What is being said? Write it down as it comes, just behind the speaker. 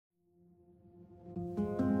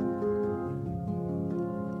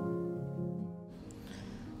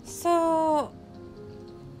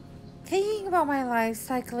about my life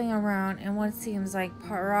cycling around in what seems like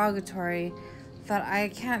purgatory that I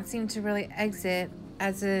can't seem to really exit,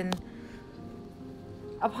 as in,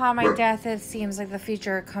 upon my death, it seems like the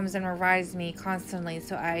future comes and revives me constantly,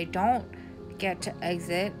 so I don't get to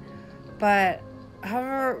exit. But,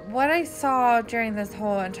 however, what I saw during this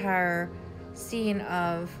whole entire scene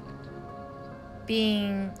of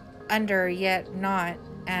being under yet not,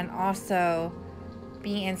 and also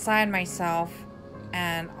being inside myself,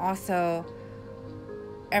 and also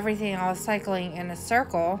everything all cycling in a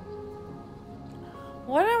circle,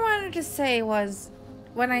 what I wanted to say was,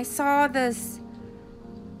 when I saw this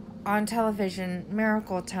on television,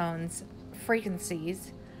 miracle tones,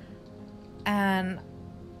 frequencies, and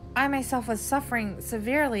I myself was suffering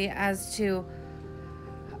severely as to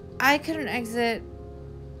I couldn't exit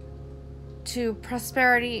to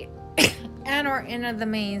prosperity and or into the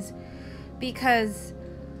maze because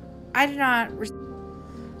I did not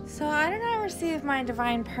receive my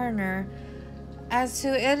divine partner, as to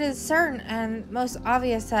it is certain and most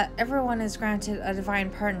obvious that everyone is granted a divine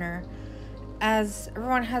partner, as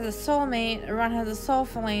everyone has a soulmate, everyone has a soul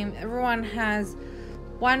flame, everyone has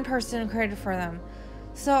one person created for them.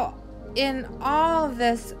 So in all of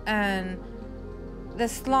this and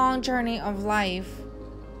this long journey of life,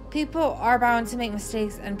 people are bound to make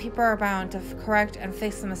mistakes, and people are bound to correct and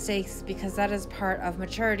fix the mistakes, because that is part of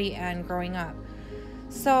maturity and growing up.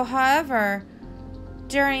 So, however,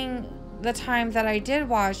 during the time that I did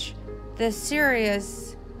watch this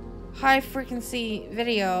serious high frequency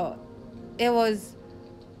video, it was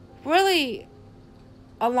really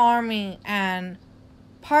alarming and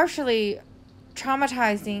partially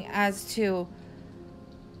traumatizing, as to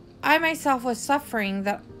I myself was suffering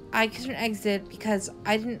that I couldn't exit because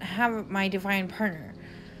I didn't have my divine partner.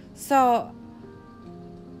 So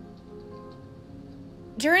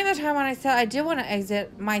during the time when I said I did want to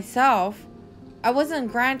exit myself, I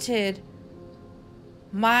wasn't granted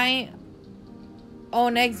my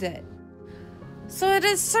own exit. So it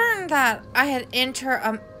is certain that I had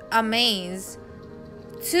entered a maze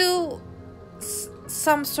to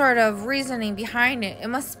some sort of reasoning behind it. It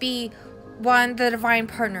must be one, the divine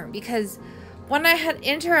partner, because when I had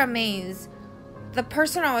entered a maze, the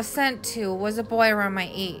person I was sent to was a boy around my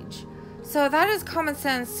age. So that is common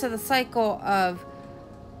sense to the cycle of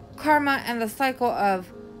karma and the cycle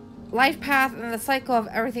of life path and the cycle of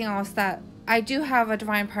everything else, that I do have a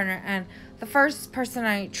divine partner, and the first person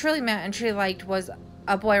I truly met and truly liked was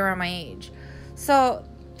a boy around my age. So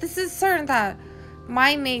this is certain that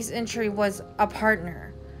my maze entry was a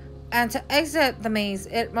partner, and to exit the maze,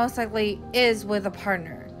 it most likely is with a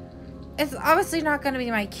partner. It's obviously not going to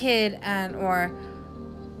be my kid and or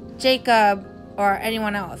Jacob or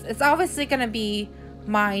anyone else. It's obviously going to be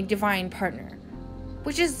my divine partner,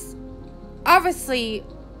 which is obviously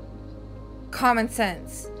common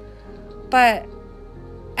sense. But,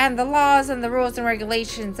 and the laws and the rules and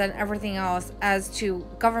regulations and everything else as to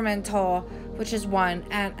governmental, which is 1,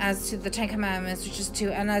 and as to the 10 Commandments, which is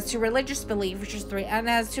 2, and as to religious belief, which is 3, and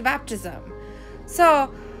as to baptism. So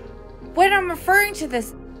when I'm referring to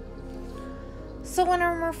this,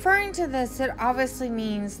 it obviously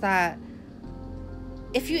means that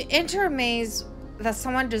if you enter a maze that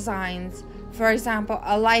someone designs, for example,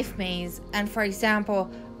 a life maze, and for example,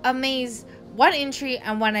 a maze, 1 entry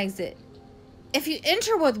and 1 exit. If you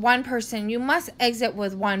enter with 1 person, you must exit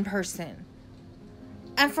with 1 person.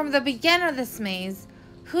 And from the beginning of this maze,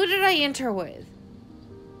 who did I enter with?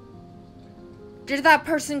 Did that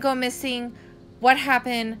person go missing? What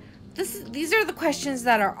happened? These are the questions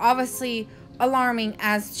that are obviously alarming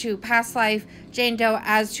as to past life Jane Doe,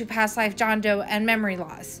 as to past life John Doe, and memory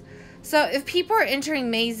loss. So if people are entering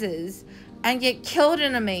mazes and get killed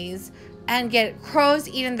in a maze and get crows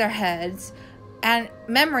eating their heads and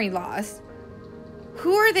memory loss,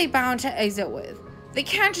 who are they bound to exit with? They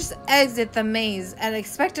can't just exit the maze and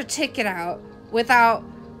expect a ticket out without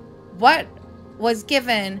what was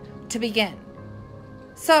given to begin.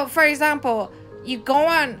 So, for example, you go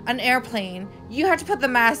on an airplane, you have to put the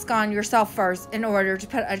mask on yourself first in order to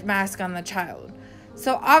put a mask on the child.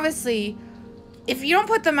 So, obviously, if you don't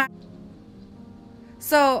put the mask...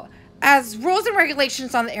 So, as rules and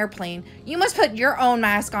regulations on the airplane, you must put your own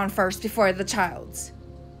mask on first before the child's.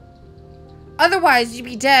 Otherwise, you'd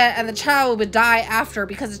be dead and the child would die after,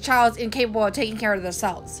 because the child's incapable of taking care of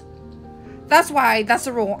themselves. That's why that's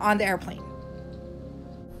the rule on the airplane.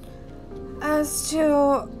 As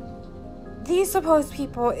to these supposed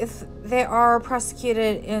people, if they are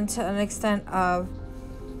prosecuted into an extent of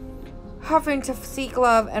having to seek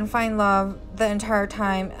love and find love the entire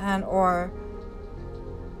time, and or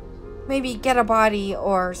maybe get a body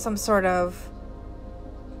or some sort of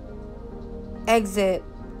exit,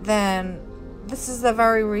 then this is the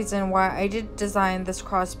very reason why I did design this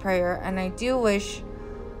cross prayer, and I do wish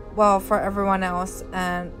well for everyone else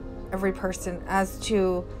and every person, as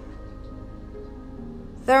to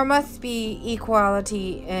there must be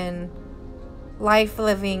equality in life,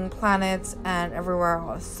 living, planets, and everywhere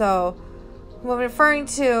else. So when referring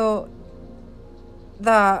to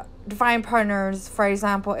the divine partners, for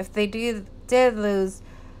example, if they did lose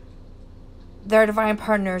their divine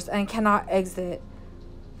partners and cannot exit,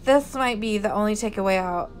 this might be the only takeaway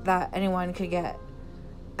out that anyone could get,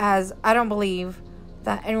 as I don't believe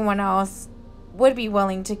that anyone else would be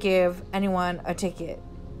willing to give anyone a ticket.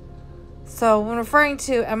 So when referring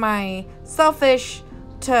to, am I selfish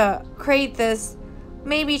to create this?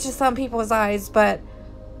 Maybe to some people's eyes, but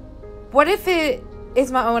what if it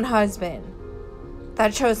is my own husband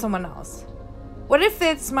that chose someone else? What if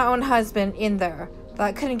it's my own husband in there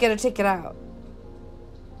that couldn't get a ticket out?